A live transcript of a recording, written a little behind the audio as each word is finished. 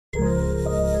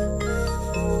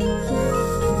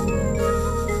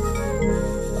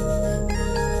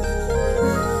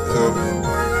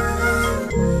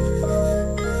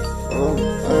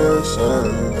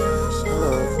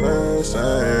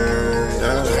insane.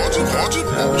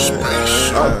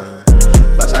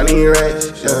 Bust on these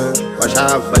racks, watch how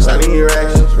I bust on these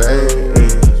racks, baby.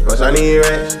 Bust on these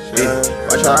racks,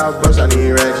 watch how I bust on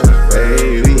these racks,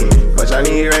 baby. Bust on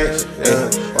these racks,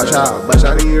 watch how I bust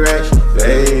on these racks,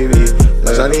 baby.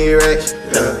 Bust on these racks,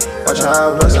 watch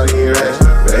how I bust on these racks,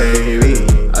 baby.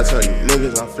 I tell you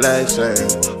niggas I'm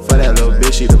flexing. For that little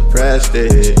bitch, she depressed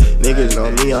it. Niggas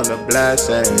know me, I'm the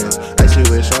blessings. I see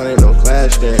with Sean, ain't no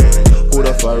question. Who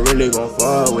the fuck really gon'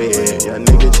 fuck with? Young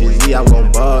nigga cheesy, I'm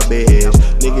gon' butt bitch.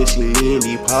 Nigga see me in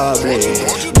the public.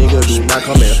 Nigga do not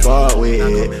come and fuck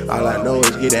with. All I know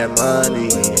is get that money.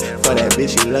 For that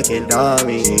bitch, she looking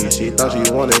dummy. She thought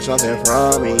she wanted something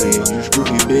from me. You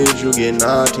screwy bitch, you get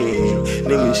naughty.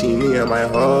 Niggas see me and my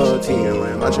whole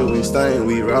team. Watch it, we stunning,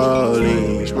 we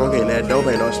rolling. Smoking that dope,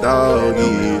 ain't no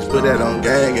stogies. Put that on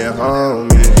gang and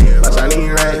homie. Bust on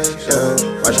these racks,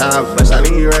 watch how I bust on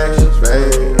these racks,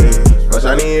 baby. Bust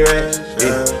on these racks,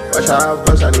 watch how I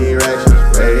bust on these racks,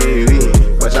 baby.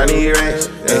 Bust on these racks,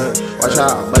 watch how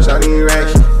I bust on these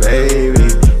racks, baby.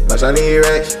 Bust on these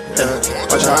racks,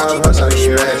 watch how I bust on these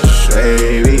racks, baby.